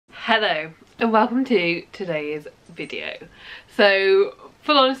Hello and welcome to today's video. So,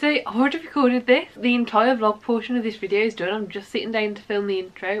 full honesty, I've already recorded this. The entire vlog portion of this video is done. I'm just sitting down to film the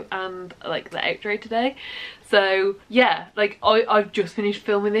intro and like the outro today. So yeah, like I've just finished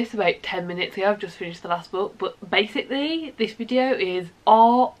filming this about 10 minutes ago. I've just finished the last book, but basically this video is,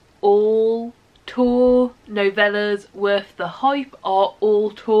 are all Tor novellas worth the hype? Are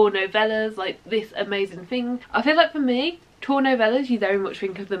all Tor novellas like this amazing thing? I feel like for me, Tor novellas, you very much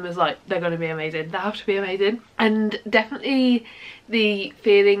think of them as like, they're going to be amazing, they have to be amazing. And definitely the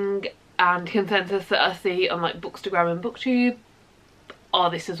feeling and consensus that I see on like Bookstagram and Booktube are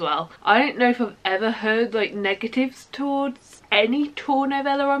this as well. I don't know if I've ever heard like negatives towards any Tor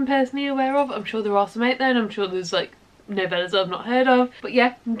novella I'm personally aware of. I'm sure there are some out there, and I'm sure there's like novellas I've not heard of. But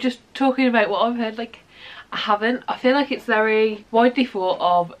yeah, I'm just talking about what I've heard. Like, I haven't. I feel like it's very widely thought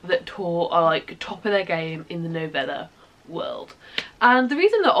of that Tor are like top of their game in the novella world, and the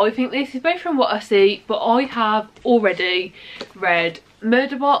reason that I think this is both from what I see, but I have already read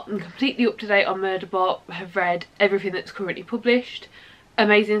Murderbot. I'm completely up to date on Murderbot. I have read everything that's currently published.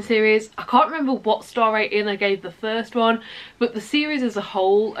 Amazing series. I can't remember what star rating I gave the first one, but the series as a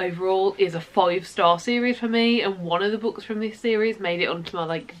whole overall is a 5-star series for me, and one of the books from this series made it onto my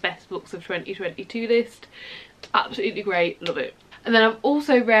like best books of 2022 list. Absolutely great, love it. And then I've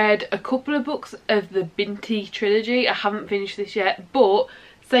also read a couple of books of the Binti trilogy. I haven't finished this yet, but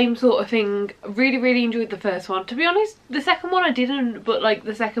same sort of thing. Really enjoyed the first one. To be honest, the second one I didn't, but like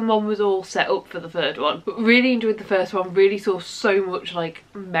the second one was all set up for the third one. But really enjoyed the first one. Really saw so much like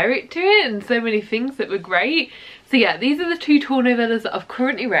merit to it and so many things that were great. So yeah, these are the 2 Tor novellas that I've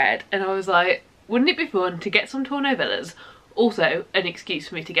currently read, and I was like, wouldn't it be fun to get some Tor novellas? Also an excuse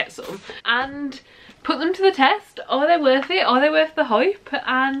for me to get some and put them to the test. Are they worth it? Are they worth the hype?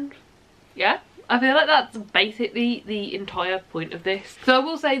 And yeah, I feel like that's basically the entire point of this. So I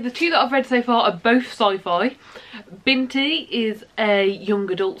will say the 2 that I've read so far are both sci-fi. Binti is a young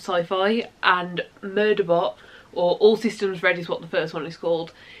adult sci-fi, and Murderbot, or All Systems Red is what the first one is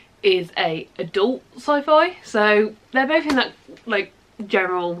called, is a adult sci-fi. So they're both in that like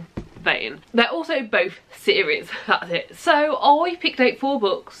general vein. They're also both series, that's it. So I picked out 4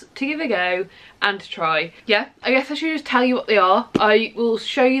 books to give a go and to try. Yeah, I guess I should just tell you what they are. I will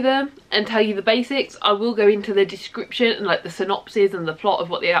show you them and tell you the basics. I will go into the description and like the synopsis and the plot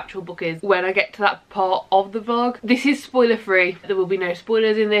of what the actual book is when I get to that part of the vlog. This is spoiler free, there will be no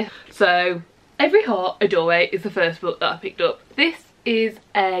spoilers in this. So Every Heart a Doorway is the first book that I picked up. This is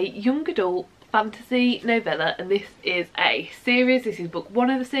a young adult fantasy novella, and this is a series. This is book 1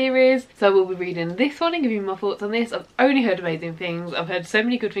 of the series, so we'll be reading this one and giving you my thoughts on this. I've only heard amazing things. I've heard so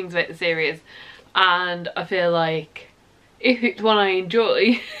many good things about the series, and I feel like if it's one I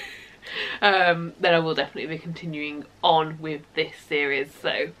enjoy then I will definitely be continuing on with this series.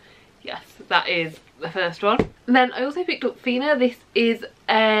 So yes, that is the first one. And then I also picked up Fina. This is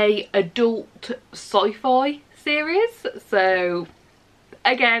a adult sci-fi series, so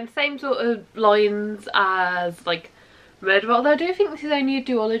again, same sort of lines as like Murderbot, although I do think this is only a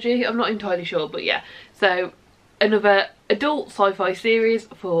duology. I'm not entirely sure, but yeah. So another adult sci-fi series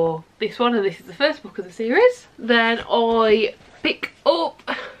for this one, and this is the first book of the series. Then I pick up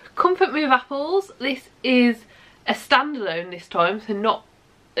Comfort Me with Apples. This is a standalone this time, so not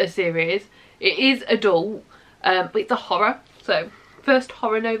a series. It is adult, but it's a horror. So first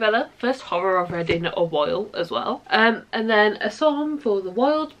horror novella, first horror I've read in a while as well. And then A Psalm for the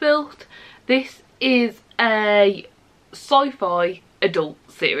Wild Built. This is a sci-fi adult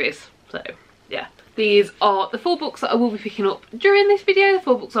series. So yeah, these are the 4 books that I will be picking up during this video. The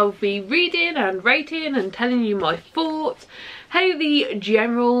 4 books I will be reading and rating and telling you my thoughts. How the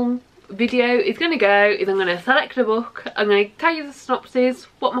general video is going to go is I'm going to select a book, I'm going to tell you the synopsis,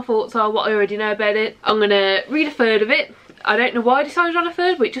 what my thoughts are, what I already know about it. I'm going to read a third of it. I don't know why I decided on a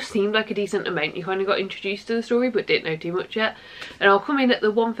third, but it just seemed like a decent amount. You kind of got introduced to the story but didn't know too much yet. And I'll come in at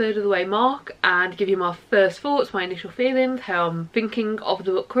the 1/3 of the way mark and give you my first thoughts, my initial feelings, how I'm thinking of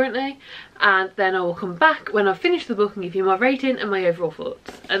the book currently. And then I will come back when I've finished the book and give you my rating and my overall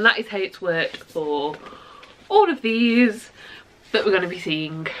thoughts. And that is how it's worked for all of these that we're going to be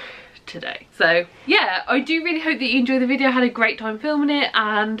seeing today. So yeah, I do really hope that you enjoyed the video. I had a great time filming it,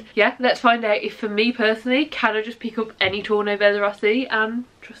 and yeah, let's find out if for me personally, can I just pick up any Tor novella I see and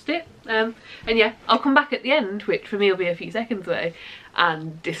trust it. And yeah, I'll come back at the end, which for me will be a few seconds away,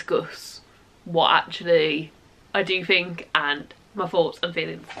 and discuss what actually I do think and my thoughts and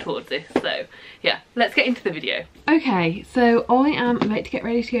feelings towards this. So yeah, let's get into the video. Okay, so I am about to get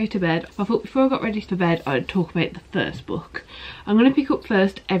ready to go to bed. I thought before I got ready to bed I'd talk about the first book. I'm going to pick up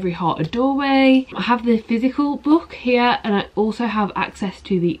first Every Heart a Doorway. I have the physical book here, and I also have access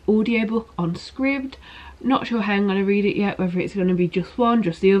to the audiobook on Scribd. Not sure how I'm going to read it yet, whether it's going to be just one,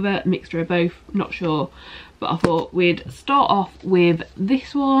 just the other, a mixture of both, not sure. But I thought we'd start off with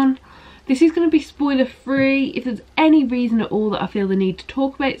this one. This is going to be spoiler free. If there's any reason at all that I feel the need to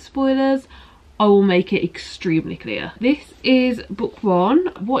talk about spoilers, I will make it extremely clear. This is book one.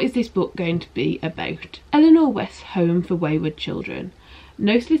 What is this book going to be about? Eleanor West's home for wayward children.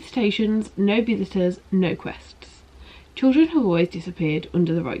 No solicitations, no visitors, no quests. Children have always disappeared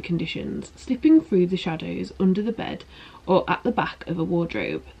under the right conditions, slipping through the shadows under the bed or at the back of a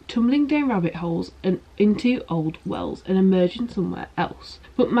wardrobe, tumbling down rabbit holes and into old wells and emerging somewhere else.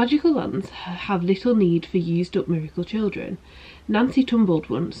 But magical lands have little need for used up miracle children. Nancy tumbled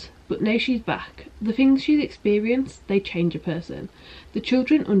once, but now she's back. The things she's experienced, they change a person. The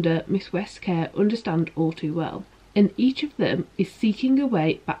children under Miss West's care understand all too well, and each of them is seeking a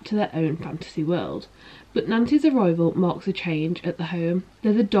way back to their own fantasy world. But Nancy's arrival marks a change at the home.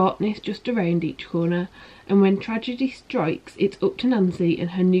 There's a darkness just around each corner, and when tragedy strikes, it's up to Nancy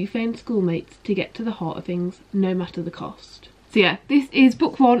and her newfound schoolmates to get to the heart of things, no matter the cost. So yeah, this is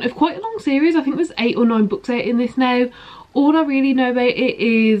book one of quite a long series. I think there's 8 or 9 books out in this now. All I really know about it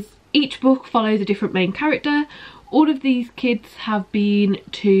is each book follows a different main character. All of these kids have been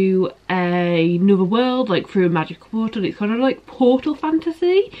to another world, like through a magical portal. It's kind of like portal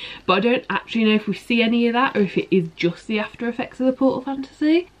fantasy, but I don't actually know if we see any of that or if it is just the after effects of the portal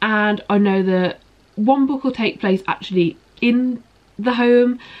fantasy. And I know that one book will take place actually in the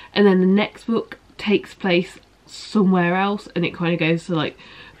home, and then the next book takes place somewhere else, and it kind of goes to like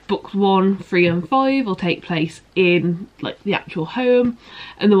books 1, 3 and 5 will take place in like the actual home,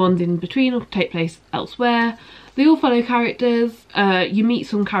 and the ones in between will take place elsewhere. They all follow characters. You meet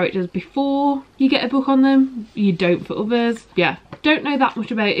some characters before you get a book on them, you don't for others. Yeah, don't know that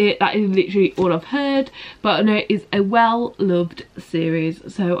much about it. That is literally all I've heard, but I know it is a well loved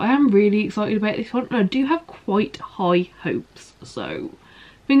series, so I am really excited about this one, and I do have quite high hopes, so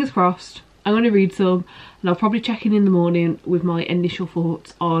fingers crossed. I'm going to read some, and I'll probably check in the morning with my initial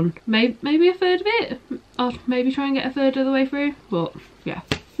thoughts on maybe a third of it. I'll maybe try and get a third of the way through, but yeah,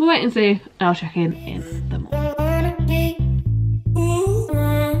 we'll wait and see, and I'll check in the morning.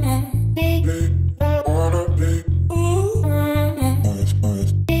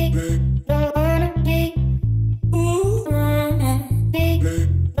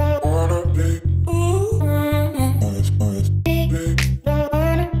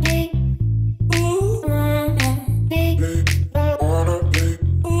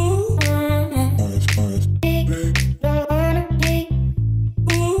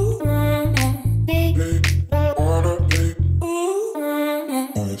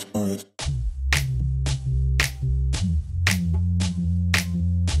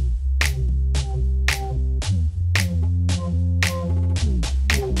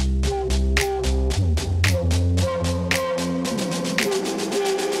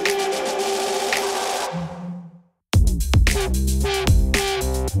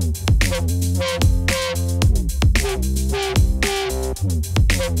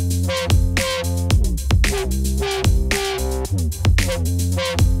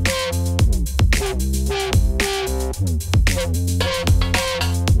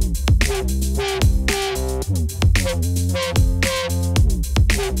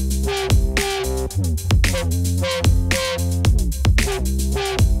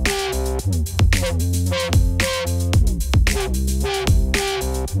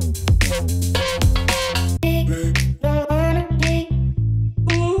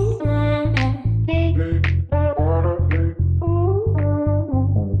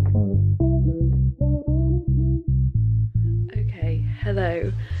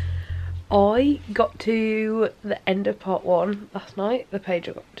 Hello. I got to the end of part 1 last night. The page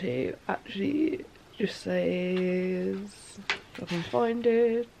I got to actually just says, if I can find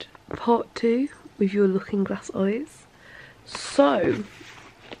it, part 2 with your looking glass eyes. So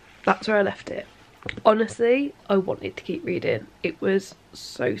that's where I left it. Honestly, I wanted to keep reading. It was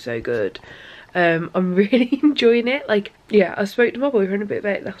so good. I'm really enjoying it. Like, yeah, I spoke to my boyfriend a bit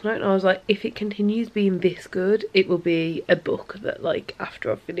about it last night, and I was like, if it continues being this good, it will be a book that, like, after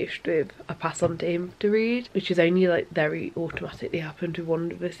I've finished with, I pass on to him to read, which is only like very automatically happened with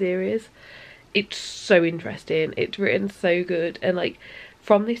one of the series. It's so interesting, it's written so good, and like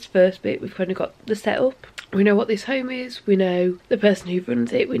from this first bit we've kind of got the setup We know what this home is, we know the person who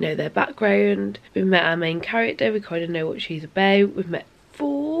runs it, we know their background, we've met our main character, we kind of know what she's about. We've met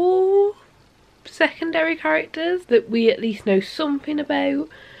 4 secondary characters that we at least know something about,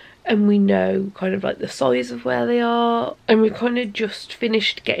 and we know kind of like the size of where they are, and we kind of just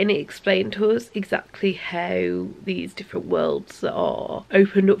finished getting it explained to us exactly how these different worlds that are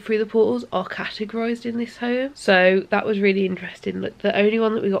opened up through the portals are categorized in this home. So that was really interesting. Like, the only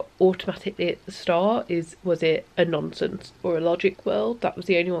one that we got automatically at the start was it a nonsense or a logic world? That was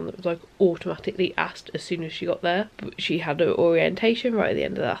the only one that was like automatically asked as soon as she got there. But she had her orientation right at the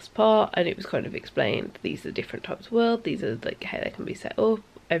end of the last part, and it was kind of explained, these are different types of world, these are like how they can be set up,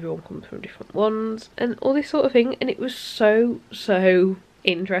 everyone comes from different ones, and all this sort of thing. And it was so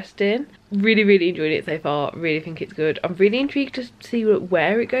interesting. Really enjoyed it so far. Really think it's good. I'm really intrigued to see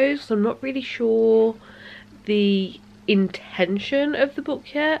where it goes, so I'm not really sure the intention of the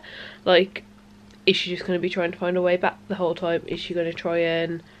book yet. Like, is she just going to be trying to find her way back the whole time? Is she going to try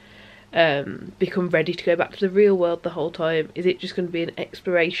and become ready to go back to the real world the whole time? Is it just going to be an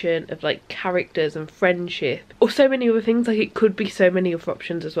exploration of like characters and friendship, or so many other things? Like, it could be so many other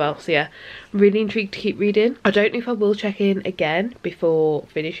options as well. So yeah, I'm really intrigued to keep reading. I don't know if I will check in again before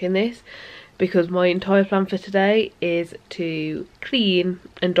finishing this, because my entire plan for today is to clean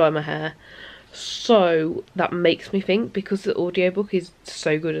and dye my hair. So that makes me think, because the audiobook is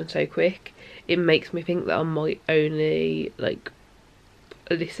so good and so quick, it makes me think that I might only like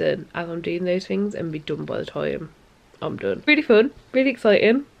listen as I'm doing those things and be done by the time I'm done. Really fun, really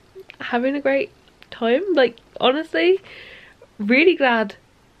exciting, having a great time. Like, honestly, really glad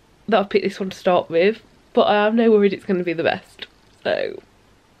that I've picked this one to start with, but I am no worried it's going to be the best. So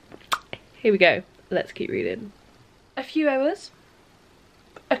here we go, let's keep reading. A few hours,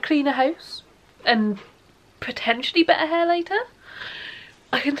 a cleaner house, and potentially better hair later.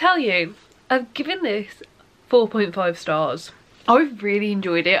 I can tell you, I've given this 4.5 stars. I really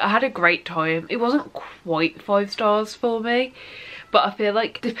enjoyed it. I had a great time. It wasn't quite 5 stars for me, but I feel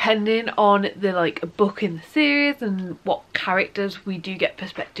like depending on the like book in the series and what characters we do get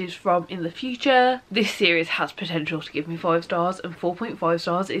perspectives from in the future, this series has potential to give me 5 stars, and 4.5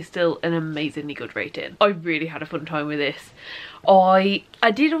 stars is still an amazingly good rating. I really had a fun time with this. I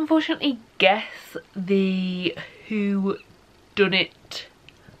did unfortunately guess the who done it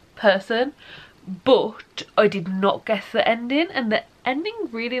person, but I did not guess the ending, and the ending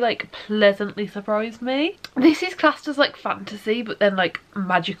really like pleasantly surprised me. This is classed as like fantasy, but then like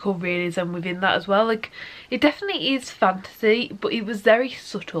magical realism within that as well. Like, it definitely is fantasy, but it was very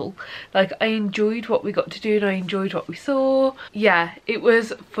subtle. Like, I enjoyed what we got to do and I enjoyed what we saw. Yeah, it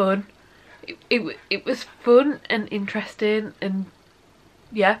was fun. It was fun and interesting, and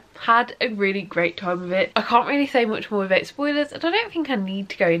yeah, had a really great time with it. I can't really say much more about spoilers, and I don't think I need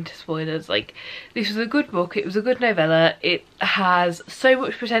to go into spoilers. Like, this was a good book, it was a good novella, it has so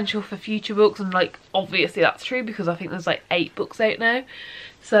much potential for future books, and like obviously that's true because I think there's like 8 books out now.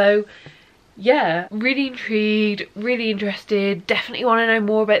 So yeah, really intrigued, really interested, definitely want to know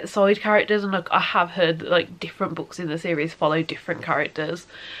more about the side characters. And like, I have heard that like different books in the series follow different characters.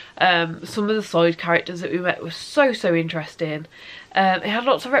 Some of the side characters that we met were so interesting. It had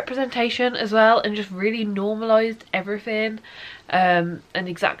lots of representation as well, and just really normalised everything, and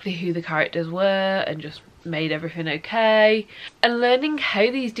exactly who the characters were, and just made everything okay. And learning how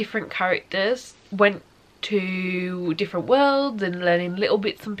these different characters went to different worlds, and learning little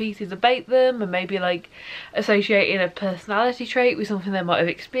bits and pieces about them, and maybe like associating a personality trait with something they might have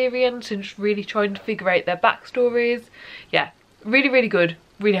experienced, and just really trying to figure out their backstories. Yeah, really good,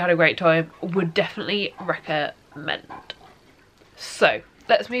 really had a great time, would definitely recommend. So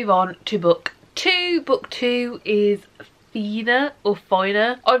let's move on to book 2. Book 2 is Fina or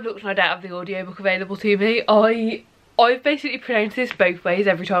Fina. I've looked and I don't have the audiobook available to me. I've basically pronounced this both ways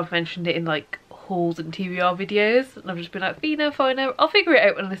every time I've mentioned it in like hauls and TBR videos, and I've just been like, Fina, Fina. I'll figure it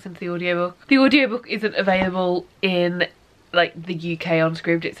out when I listen to the audiobook. The audiobook isn't available in like the UK on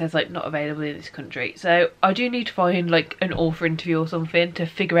Scribd. It says like not available in this country, so I do need to find like an author interview or something to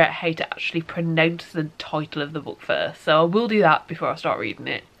figure out how to actually pronounce the title of the book first. So I will do that before I start reading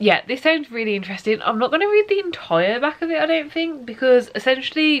it. Yeah, this sounds really interesting. I'm not going to read the entire back of it, I don't think, because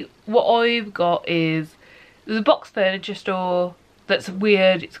essentially what I've got is there's a box furniture store that's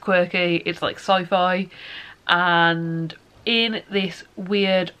weird, it's quirky, it's like sci-fi, and in this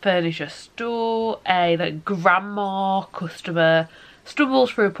weird furniture store, a like grandma customer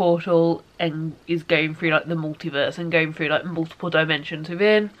stumbles through a portal and is going through like the multiverse and going through like multiple dimensions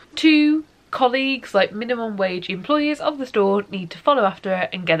within to colleagues, like minimum wage employees of the store, need to follow after her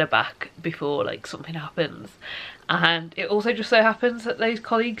and get her back before like something happens. And it also just so happens that those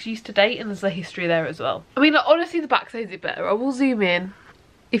colleagues used to date, and there's a history there as well. I mean, like, honestly, the back says it better. I will zoom in.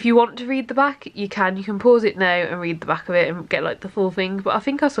 If you want to read the back, you can pause it now and read the back of it and get like the full thing, but I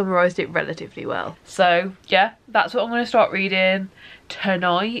think I summarised it relatively well. So yeah, that's what I'm going to start reading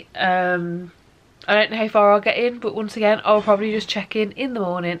tonight. I don't know how far I'll get in, but once again, I'll probably just check in the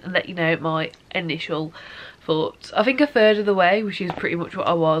morning and let you know my initial thoughts. I think a third of the way, which is pretty much what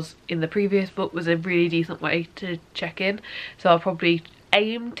I was in the previous book, was a really decent way to check in. So I'll probably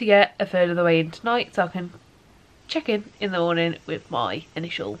aim to get a third of the way in tonight so I can check in the morning with my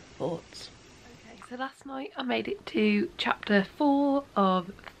initial thoughts. Okay, so last night I made it to chapter 4 of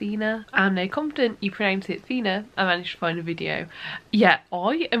Athena, and I'm confident you pronounce it Athena. I managed to find a video. Yeah,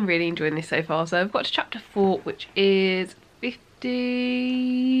 I am really enjoying this so far. So I've got to chapter 4, which is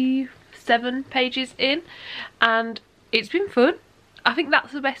 57 pages in, and it's been fun. I think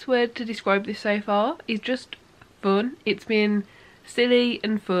that's the best word to describe this so far, is just fun. It's been silly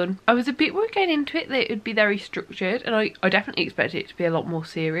and fun. I was a bit worried going into it that it would be very structured, and I definitely expected it to be a lot more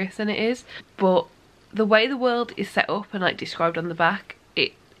serious than it is, but the way the world is set up and like described on the back,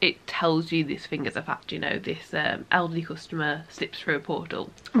 it tells you this thing as a fact, you know, this elderly customer slips through a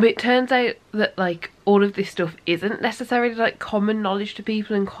portal. But it turns out that like all of this stuff isn't necessarily like common knowledge to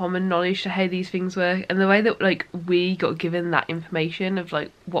people and common knowledge to how these things work, and the way that like we got given that information of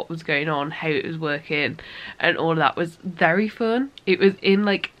like what was going on, how it was working and all of that was very fun. It was in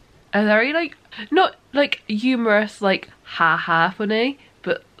like a very like, not like humorous like ha funny,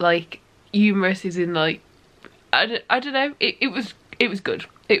 but like humorous is in like, I don't know, it was good.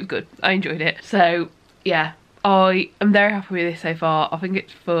 It was good. I enjoyed it. So yeah, I am very happy with this so far. I think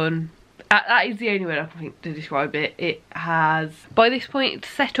it's fun. That is the only word I can think to describe it. It has, by this point, it's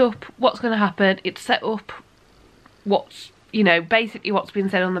set up what's going to happen. It's set up what's, you know, basically what's been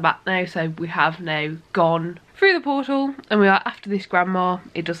said on the back now. So we have now gone through the portal and we are after this grandma.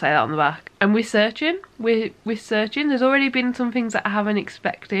 It does say that on the back. And we're searching. We're searching. There's already been some things that I haven't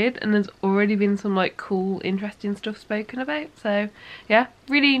expected, and there's already been some like cool, interesting stuff spoken about. So yeah,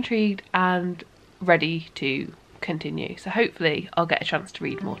 really intrigued and ready to continue. So hopefully I'll get a chance to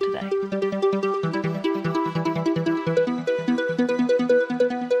read more today.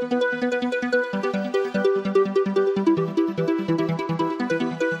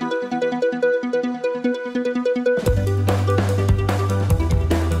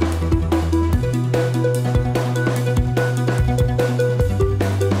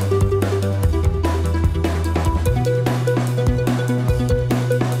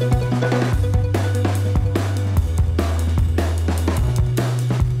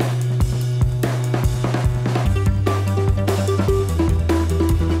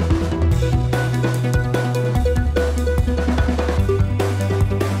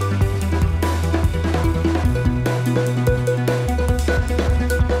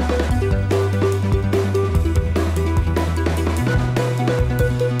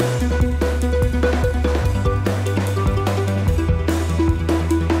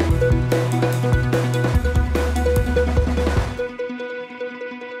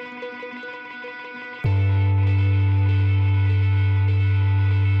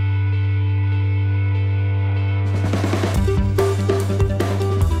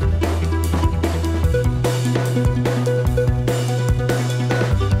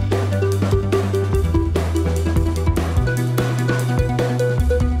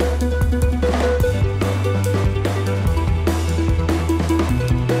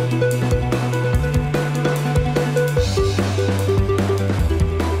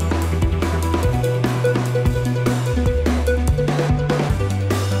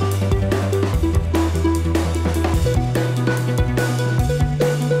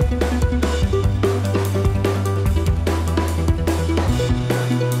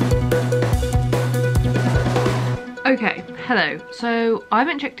 Okay, hello. So I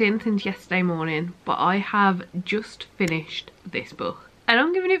haven't checked in since yesterday morning, but I have just finished this book and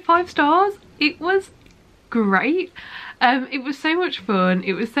I'm giving it 5 stars. It was great. It was so much fun.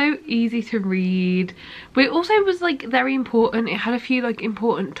 It was so easy to read, but it also was like very important. It had a few like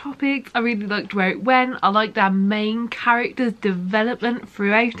important topics. I really liked where it went. I liked our main character's development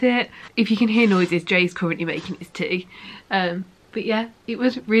throughout it. If you can hear noises, Jay's currently making his tea. But yeah, it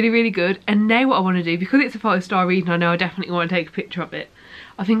was really, really good. And now what I want to do, because it's a 5-star read and I know I definitely want to take a picture of it,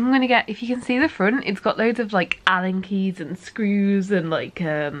 I think I'm going to get, if you can see the front, it's got loads of like Allen keys and screws and like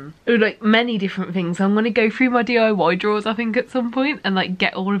many different things. So I'm going to go through my DIY drawers I think at some point and like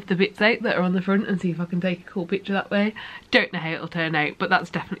get all of the bits out that are on the front and see if I can take a cool picture that way. Don't know how it'll turn out, but that's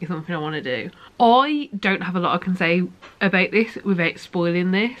definitely something I want to do. I don't have a lot I can say about this without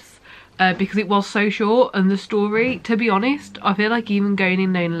spoiling this. Because it was so short, and the story, to be honest, I feel like even going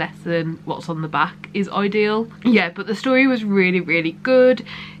in knowing less than what's on the back is ideal. Yeah, but the story was really, really good.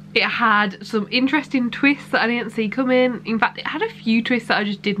 It had some interesting twists that I didn't see coming. In fact, it had a few twists that I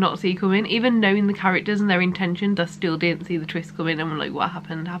just did not see coming. Even knowing the characters and their intentions, I still didn't see the twists coming, and I'm like, what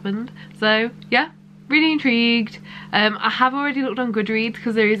happened? So, yeah. Really intrigued. I have already looked on Goodreads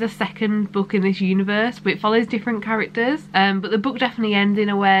because there is a second book in this universe, but it follows different characters. But the book definitely ends in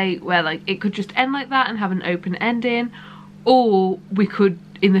a way where like it could just end like that and have an open ending, or we could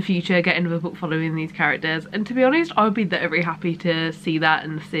in the future get another book following these characters. And to be honest, I would be very happy to see that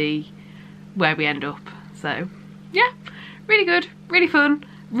and see where we end up. So yeah, really good, really fun.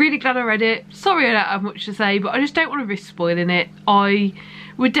 Really glad I read it. Sorry I don't have much to say, but I just don't want to risk spoiling it. I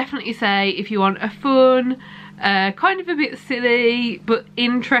would definitely say if you want a fun, kind of a bit silly, but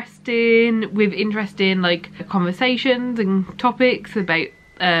interesting, with interesting like conversations and topics about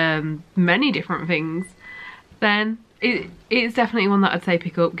many different things, then it's definitely one that I'd say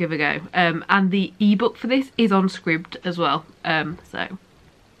pick up, give a go. And the ebook for this is on Scribd as well, so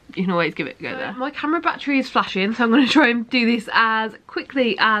you can always give it a go there. My camera battery is flashing, so I'm going to try and do this as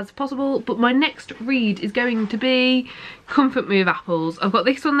quickly as possible, but my next read is going to be Comfort Me with Apples. I've got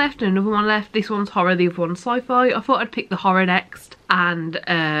this one left and another one left. This one's horror, the other one's sci-fi. I thought I'd pick the horror next and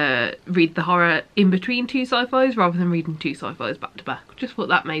read the horror in between two sci-fis rather than reading two sci-fis back to back. Just thought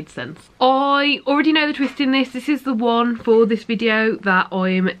that made sense. I already know the twist in this. This is the one for this video that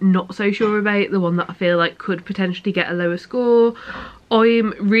I'm not so sure about, the one that I feel like could potentially get a lower score.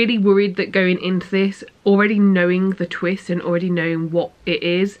 I'm really worried that going into this, already knowing the twist and already knowing what it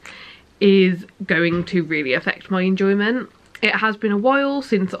is going to really affect my enjoyment. It has been a while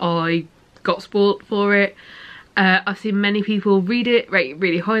since I got spoilt for it. I've seen many people read it, rate it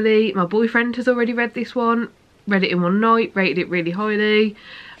really highly. My boyfriend has already read this one, read it in one night, rated it really highly.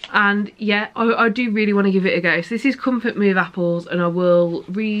 And yeah, I do really want to give it a go. So this is Comfort Me with Apples, and I will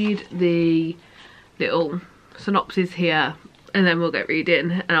read the little synopsis here, and then we'll get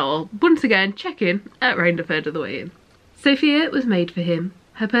reading, and I'll once again check in at around a third of the way in. Sophia was made for him,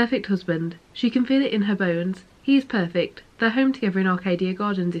 her perfect husband. She can feel it in her bones. He is perfect. Their home together in Arcadia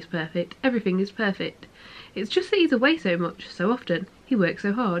Gardens is perfect. Everything is perfect. It's just that he's away so much, so often. He works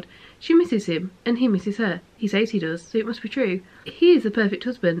so hard. She misses him, and he misses her. He says he does, so it must be true. He is the perfect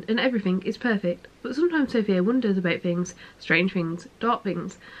husband, and everything is perfect. But sometimes Sophia wonders about things, strange things, dark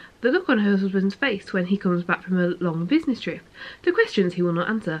things. The look on her husband's face when he comes back from a long business trip. The questions he will not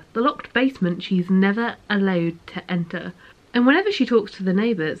answer. The locked basement she's never allowed to enter. And whenever she talks to the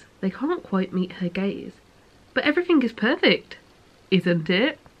neighbours, they can't quite meet her gaze. But everything is perfect, isn't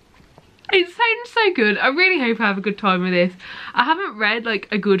it? It sounds so good. I really hope I have a good time with this. I haven't read like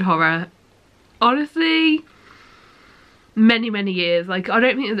a good horror, honestly, many years. Like, I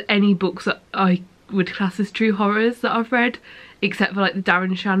don't think there's any books that I would class as true horrors that I've read, except for like the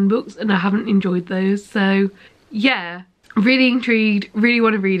Darren Shan books, and I haven't enjoyed those. So yeah, really intrigued, really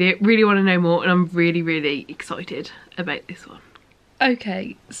want to read it, really want to know more, and I'm really excited about this one.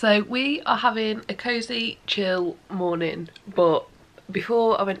 Okay, so we are having a cozy chill morning, but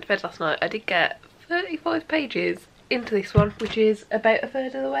before I went to bed last night I did get 35 pages into this one, which is about a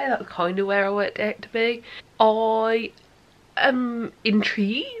third of the way. That's kind of where I worked it out to be. I am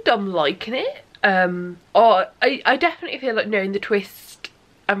intrigued, I'm liking it. I definitely feel like knowing the twist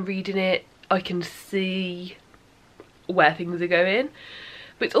and reading it, I can see where things are going,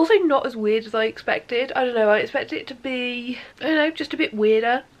 but it's also not as weird as I expected. I don't know, I expected it to be, I don't know, just a bit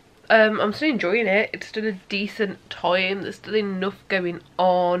weirder. I'm still enjoying it. It's still a decent time. There's still enough going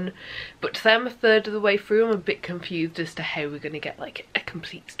on, but to say I'm a third of the way through, I'm a bit confused as to how we're going to get like a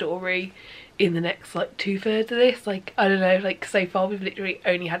complete story in the next like 2/3 of this. Like, I don't know, like so far we've literally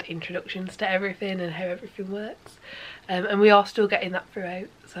only had introductions to everything and how everything works, and we are still getting that throughout.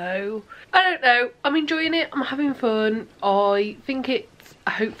 So I don't know, I'm enjoying it, I'm having fun. I think it's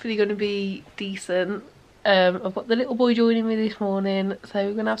hopefully going to be decent. I've got the little boy joining me this morning, so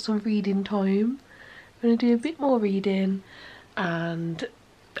we're going to have some reading time. I'm going to do a bit more reading, and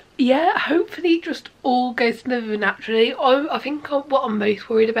yeah, hopefully it just all goes together naturally. I think what I'm most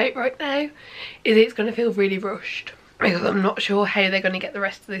worried about right now is it's going to feel really rushed, because I'm not sure how they're going to get the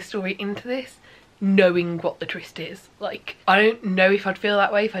rest of this story into this, knowing what the twist is. Like, I don't know if I'd feel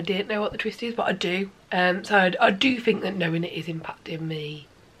that way if I didn't know what the twist is, but I do. So I do think that knowing it is impacting me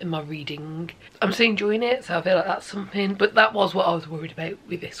in my reading. I'm still enjoying it, so I feel like that's something, but that was what I was worried about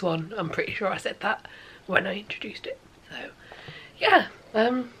with this one. I'm pretty sure I said that when I introduced it. So yeah,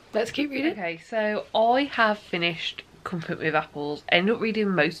 let's keep reading. Okay, so I have finished Comfort with Apples. I ended up reading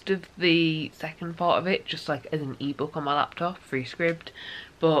most of the second part of it just like as an ebook on my laptop, free script.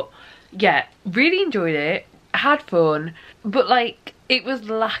 But yeah, really enjoyed it, had fun, but like it was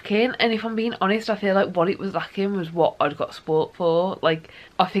lacking, and if I'm being honest, I feel like what it was lacking was what I'd got spoilt for. Like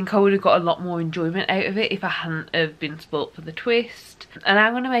I think I would have got a lot more enjoyment out of it if I hadn't have been spoilt for the twist. And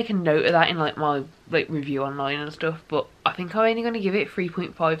I'm going to make a note of that in like my like review online and stuff, but I think I'm only going to give it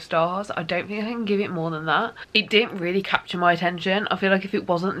 3.5 stars. I don't think I can give it more than that. It didn't really capture my attention. I feel like if it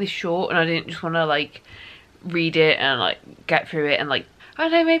wasn't this short and I didn't just want to like read it and like get through it and like, I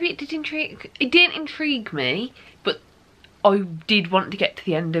don't know, maybe it did intrigue. It didn't intrigue me, but I did want to get to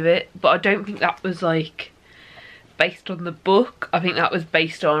the end of it. But I don't think that was like based on the book. I think that was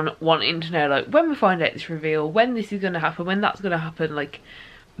based on wanting to know like when we find out this reveal, when this is going to happen, when that's going to happen, like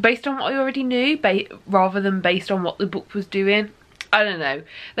based on what I already knew, rather than based on what the book was doing. I don't know,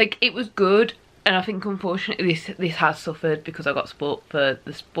 like it was good, and I think unfortunately this has suffered because I got spoiled for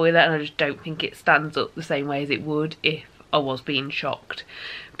the spoiler, and I just don't think it stands up the same way as it would if I was being shocked.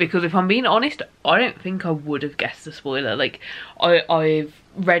 Because if I'm being honest, I don't think I would have guessed the spoiler. Like I've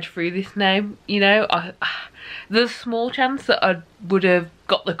read through this now, you know, there's a small chance that I would have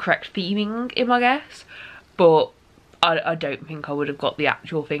got the correct theming in my guess, but I don't think I would have got the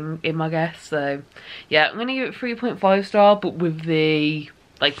actual thing in my guess. So yeah, I'm gonna give it 3.5 star, but with the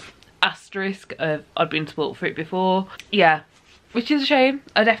like asterisk of I'd been spoiled for it before. Yeah, which is a shame.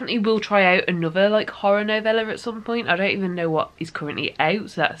 I definitely will try out another like horror novella at some point. I don't even know what is currently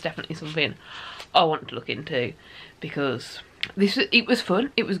out, so that's definitely something I want to look into, because it was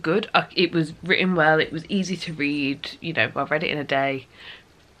fun, it was good, it was written well, it was easy to read, you know, I read it in a day,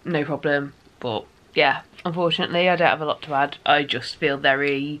 no problem. But yeah, unfortunately I don't have a lot to add. I just feel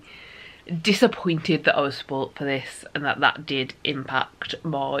very disappointed that I was spoilt for this, and that did impact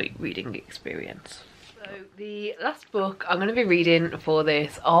my reading experience. So the last book I'm going to be reading for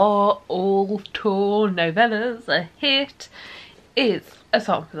this are all Tor Novellas. A hit is A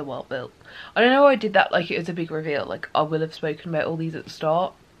Song for the World Built. I don't know why I did that like it was a big reveal. Like I will have spoken about all these at the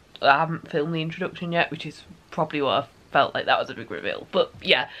start. I haven't filmed the introduction yet, which is probably what I felt like that was a big reveal. But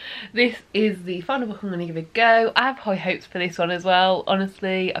yeah, this is the final book I'm going to give a go. I have high hopes for this one as well,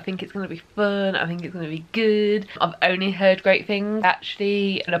 honestly. I think it's going to be fun, I think it's going to be good. I've only heard great things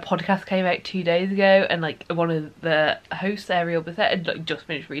actually, and a podcast came out 2 days ago, and like one of the hosts, Ariel Bissett, had like just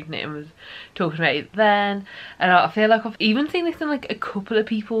finished reading it and was talking about it then. And I feel like I've even seen this in like a couple of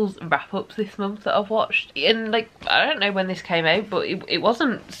people's wrap-ups this month that I've watched, and like I don't know when this came out, but it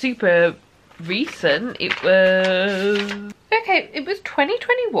wasn't super recent. It was okay, it was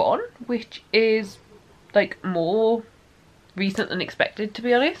 2021, which is like more recent than expected, to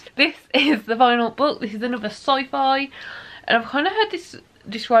be honest. This is the final book. This is another sci-fi, and I've kind of heard this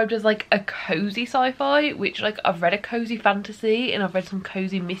described as like a cozy sci-fi, which like I've read a cozy fantasy and I've read some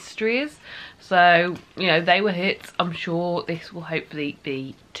cozy mysteries, so you know they were hits. I'm sure this will hopefully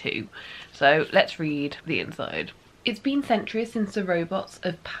be too. So let's read the inside. It's been centuries since the robots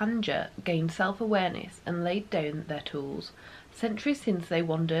of Panja gained self-awareness and laid down their tools. Centuries since they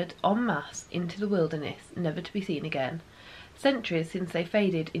wandered en masse into the wilderness, never to be seen again. Centuries since they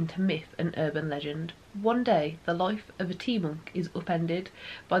faded into myth and urban legend. One day, the life of a tea monk is upended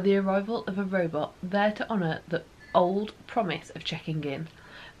by the arrival of a robot there to honour the old promise of checking in.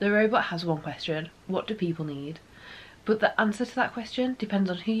 The robot has one question: what do people need? But the answer to that question depends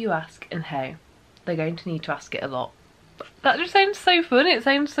on who you ask and how. They're going to need to ask it a lot. That just sounds so fun, it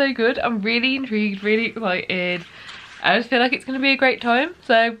sounds so good. I'm really intrigued, really excited. I just feel like it's going to be a great time,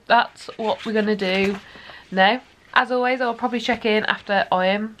 so that's what we're going to do now. As always, I'll probably check in after I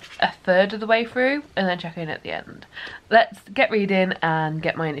am a third of the way through and then check in at the end. Let's get reading and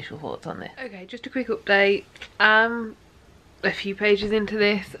get my initial thoughts on this. Okay, just a quick update. A few pages into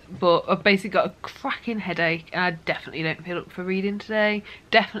this, but I've basically got a cracking headache and I definitely don't feel up for reading today.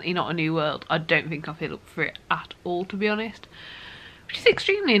 Definitely not A New World. I don't think I feel up for it at all, to be honest, which is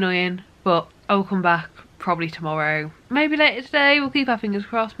extremely annoying, but I'll come back probably tomorrow, maybe later today. We'll keep our fingers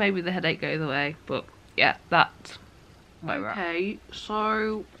crossed, maybe the headache goes away. But yeah, that's where we're at. Okay,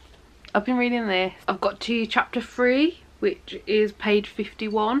 so I've been reading this. I've got to chapter 3, which is page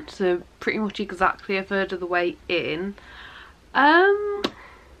 51, so pretty much exactly a third of the way in. I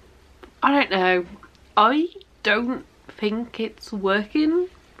don't know. I don't think it's working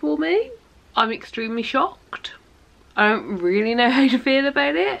for me. I'm extremely shocked. I don't really know how to feel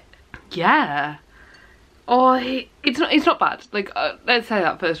about it. Yeah. It's not bad. Like, let's say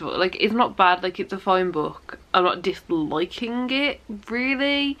that first of all. Like, it's not bad. Like, it's a fine book. I'm not disliking it,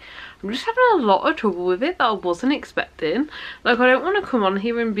 really. I'm just having a lot of trouble with it that I wasn't expecting. Like, I don't want to come on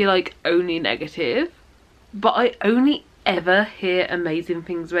here and be like only negative, but I only ever hear amazing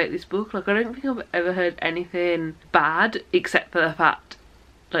things about this book. Like, I don't think I've ever heard anything bad, except for the fact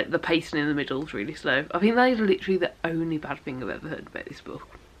like the pacing in the middle is really slow. I think that is literally the only bad thing I've ever heard about this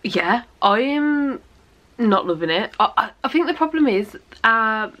book. Yeah, I am not loving it. I think the problem is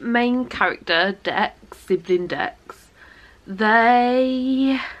our main character, Dex, sibling Dex,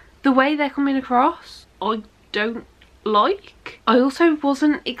 the way they're coming across, I don't like. I also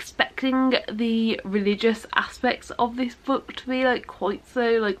wasn't expecting the religious aspects of this book to be like quite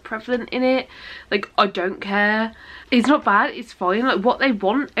so like prevalent in it. Like, I don't care. It's not bad, it's fine. Like, what they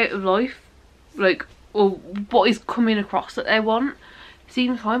want out of life, like, or what is coming across that they want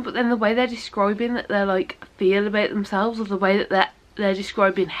seems fine, but then the way they're describing that they're like feel about themselves, or the way that they're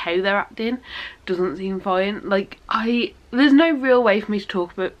describing how they're acting, doesn't seem fine. Like, there's no real way for me to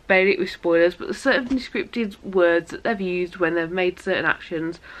talk about it with spoilers, but there's certain descriptive words that they've used when they've made certain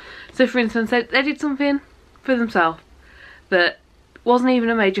actions. So for instance, they did something for themselves that wasn't even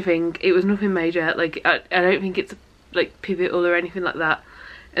a major thing. It was nothing major. Like, I don't think it's like pivotal or anything like that,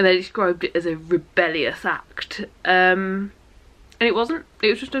 and they described it as a rebellious act, and it wasn't. It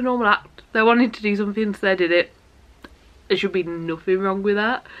was just a normal act. They wanted to do something, so they did it. There should be nothing wrong with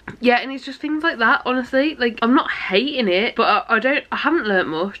that. Yeah, and it's just things like that, honestly. Like, I'm not hating it, but I haven't learnt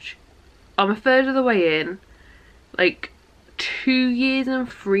much. I'm a third of the way in. Like, 2 years and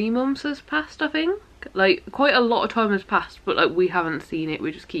 3 months has passed, I think. Like, quite a lot of time has passed, but like, we haven't seen it.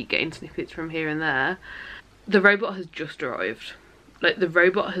 We just keep getting snippets from here and there. The robot has just arrived. Like, the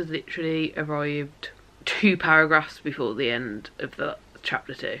robot has literally arrived 2 paragraphs before the end of the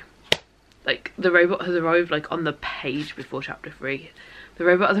chapter 2. Like, the robot has arrived like on the page before chapter 3. The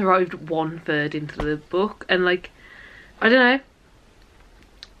robot has arrived 1/3 into the book, and like, I don't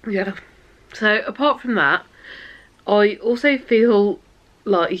know. Yeah. So apart from that, I also feel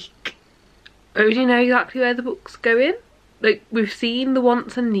like I already know exactly where the book's going. Like, we've seen the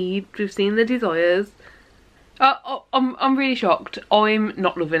wants and needs, we've seen the desires. I'm really shocked. I'm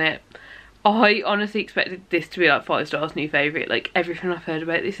not loving it. I honestly expected this to be like 5 stars, new favourite. Like, everything I've heard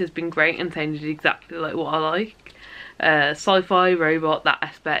about this has been great and sounded exactly like what I like. Sci-fi, robot, that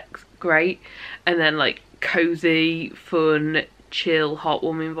aspect's great. And then like cozy, fun, chill,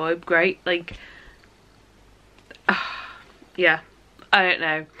 heartwarming vibe, great. Like, yeah, I don't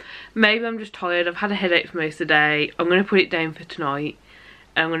know. Maybe I'm just tired. I've had a headache for most of the day. I'm going to put it down for tonight.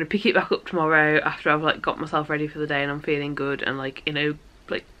 And I'm going to pick it back up tomorrow after I've like got myself ready for the day and I'm feeling good and like, you know,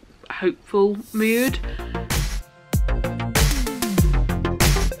 like hopeful mood.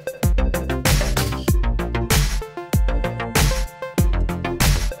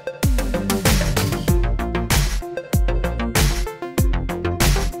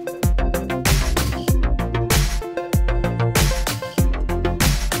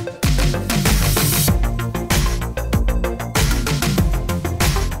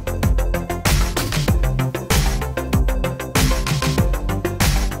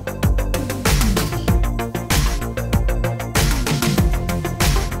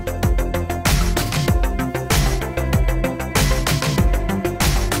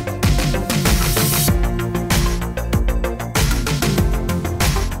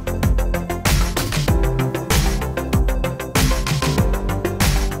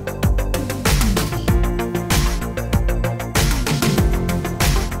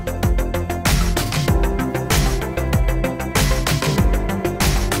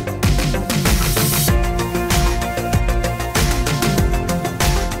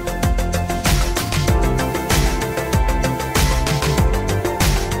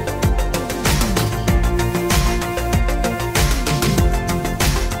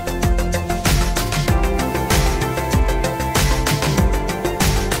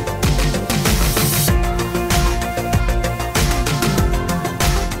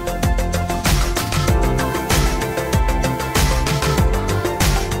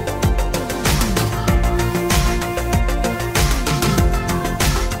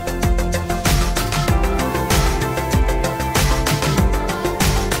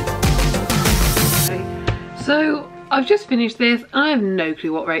 So I've just finished this and I have no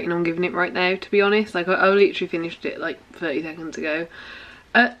clue what rating I'm giving it right now, to be honest. Like, I literally finished it like 30 seconds ago.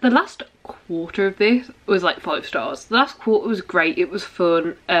 The last quarter of this was like 5 stars. The last quarter was great, it was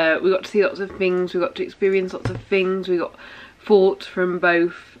fun. We got to see lots of things, we got to experience lots of things, we got thoughts from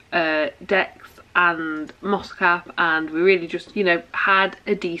both Dex and Moscap, and we really just, you know, had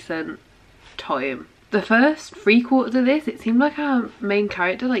a decent time. The first 3/4 of this, it seemed like our main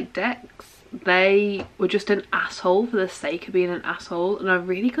character, like Dex, they were just an asshole for the sake of being an asshole, and I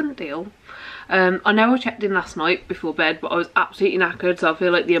really couldn't deal. I know I checked in last night before bed, but I was absolutely knackered, so I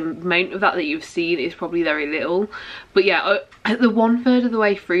feel like the amount of that you've seen is probably very little. But yeah, at the 1/3 of the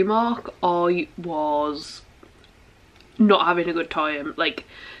way through mark, I was not having a good time. Like,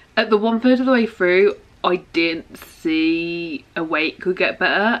 at the 1/3 of the way through, I didn't see a way it could get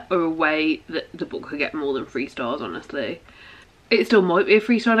better, or a way that the book could get more than 3 stars, honestly. It still might be a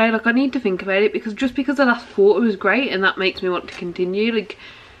 3-star now. Like, I need to think about it, because just because the last quarter was great and that makes me want to continue, like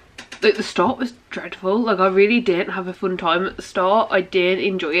the start was dreadful. Like, I really didn't have a fun time at the start. I did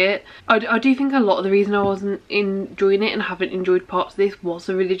enjoy it. I do think a lot of the reason I wasn't enjoying it and haven't enjoyed parts of this was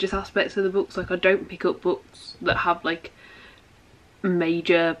the religious aspects of the books. Like, I don't pick up books that have like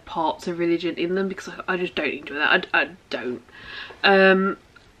major parts of religion in them, because I just don't enjoy that. I don't.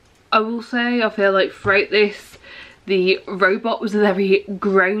 I will say, I feel like throughout this, the robot was a very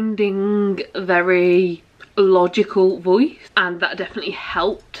grounding, very logical voice, and that definitely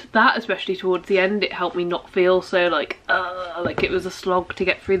helped that, especially towards the end. It helped me not feel so like it was a slog to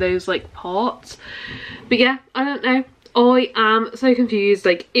get through those like parts. But yeah, I don't know, I am so confused.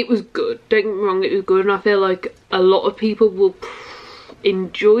 Like, it was good, don't get me wrong, it was good, and I feel like a lot of people will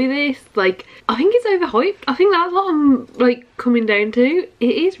enjoy this. Like, I think it's overhyped. I think that's what I'm like coming down to.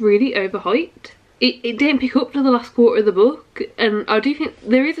 It is really overhyped. It didn't pick up to the last quarter of the book, and I do think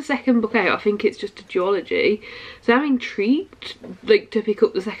there is a second book out. I think it's just a duology, so I'm intrigued like to pick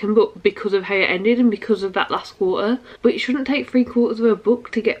up the second book because of how it ended and because of that last quarter. But it shouldn't take 3/4 of a book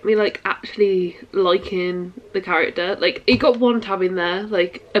to get me like actually liking the character. Like, it got one tab in there.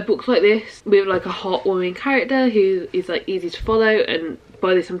 Like, a book like this with like a heartwarming character who is like easy to follow, and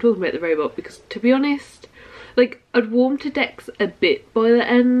by this I'm talking about the robot, because to be honest, like, I'd warmed to Dex a bit by the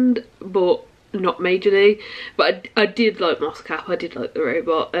end, but not majorly. But I did like Moscap, I did like the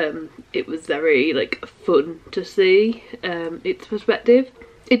robot. It was very like fun to see its perspective.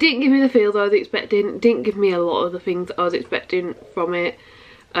 It didn't give me the feels I was expecting, it didn't give me a lot of the things I was expecting from it.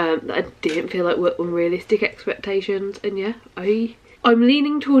 That I didn't feel like were unrealistic expectations, and yeah, I'm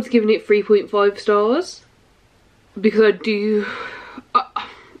leaning towards giving it 3.5 stars, because I do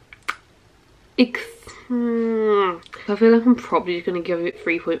I feel like I'm probably just going to give it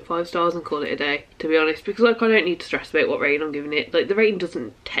 3.5 stars and call it a day, to be honest, because like I don't need to stress about what rating I'm giving it. Like, the rating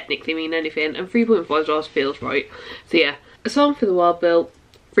doesn't technically mean anything, and 3.5 stars feels right. So yeah, A Song for the Wild Bill,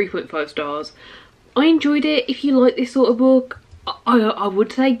 3.5 stars. I enjoyed it. If you like this sort of book, I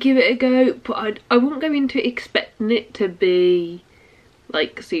would say give it a go, but I wouldn't go into it expecting it to be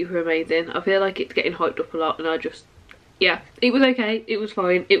like super amazing. I feel like it's getting hyped up a lot, and yeah, it was okay, it was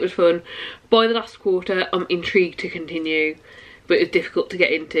fine, it was fun. By the last quarter, I'm intrigued to continue, but it was difficult to get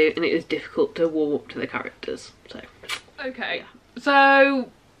into, and it was difficult to warm up to the characters, so. Okay, yeah.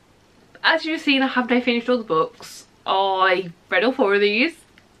 So, as you've seen, I have now finished all the books. I read all 4 of these.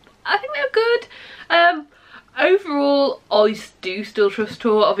 I think they're good. Overall, I do still trust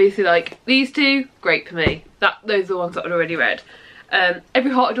Tor. Obviously, like, these 2, great for me. Those are the ones that I'd already read.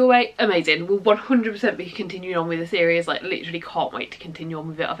 Every Heart a Doorway, amazing. We'll 100% be continuing on with the series. Like, literally can't wait to continue on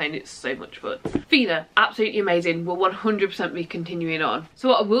with it. I find it so much fun. h.eather, absolutely amazing. We'll 100% be continuing on. So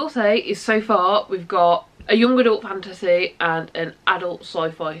what I will say is, so far we've got a young adult fantasy and an adult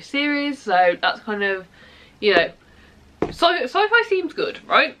sci-fi series. So that's kind of, you know, sci-fi seems good,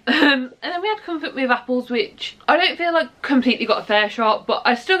 right? And then we had Comfort with Apples, which I don't feel like completely got a fair shot, but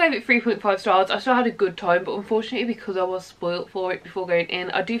I still gave it 3.5 stars. I still had a good time, but unfortunately, because I was spoilt for it before going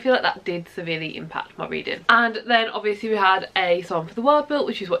in, I do feel like that did severely impact my reading. And then obviously we had A Song for the Wild Bill,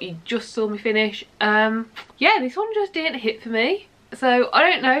 which is what you just saw me finish. Yeah, this one just didn't hit for me. So I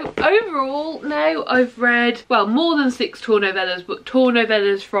don't know. Overall now I've read, well, more than 6 Tor novellas, but Tor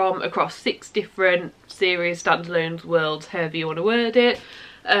novellas from across 6 different series, standalones, worlds, however you want to word it,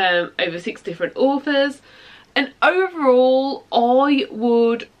 over 6 different authors. And overall, I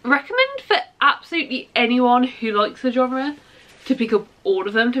would recommend for absolutely anyone who likes the genre to pick up all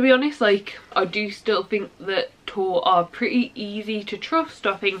of them, to be honest. Like, I do still think that Tor are pretty easy to trust.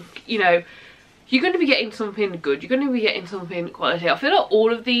 I think, you know, you're going to be getting something good, you're going to be getting something quality. I feel like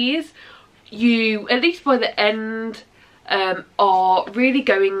all of these, you, at least by the end, are really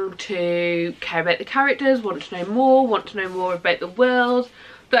going to care about the characters, want to know more about the world.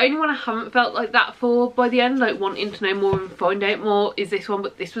 The only one I haven't felt like that for by the end, like wanting to know more and find out more, is this one,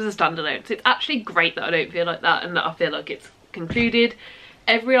 but this was a standalone. So it's actually great that I don't feel like that, and that I feel like it's concluded.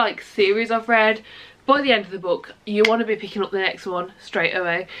 Every like series I've read by the end of the book you want to be picking up the next one straight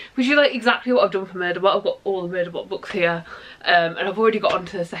away, which is like exactly what I've done for Murderbot. I've got all the Murderbot books here, and I've already got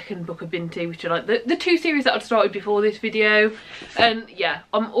onto the second book of Binti, which are like the two series that I'd started before this video. And yeah,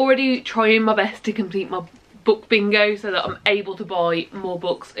 I'm already trying my best to complete my book bingo so that I'm able to buy more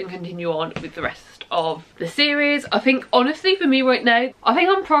books and continue on with the rest of the series. I think honestly for me right now, I think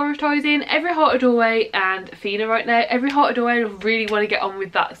I'm prioritising Every Heart a Doorway and Athena right now. Every Heart a Doorway, I really want to get on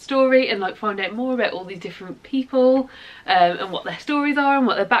with that story and like find out more about all these different people, and what their stories are and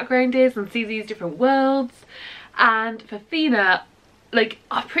what their background is, and see these different worlds. And for Athena, like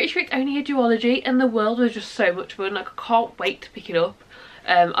I'm pretty sure it's only a duology and the world was just so much fun. Like I can't wait to pick it up.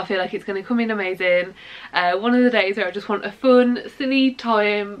 I feel like it's going to come in amazing. One of the days where I just want a fun, silly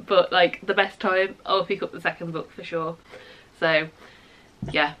time, but like the best time, I'll pick up the second book for sure. So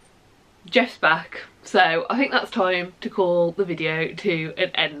yeah, Jeff's back. So I think that's time to call the video to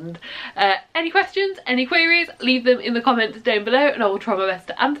an end. Any questions, any queries, leave them in the comments down below and I will try my best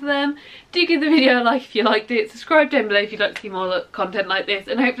to answer them. Do give the video a like if you liked it, subscribe down below if you'd like to see more content like this,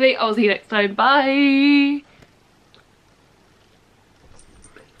 and hopefully I'll see you next time. Bye!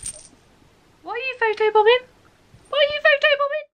 Why are you photo bombing?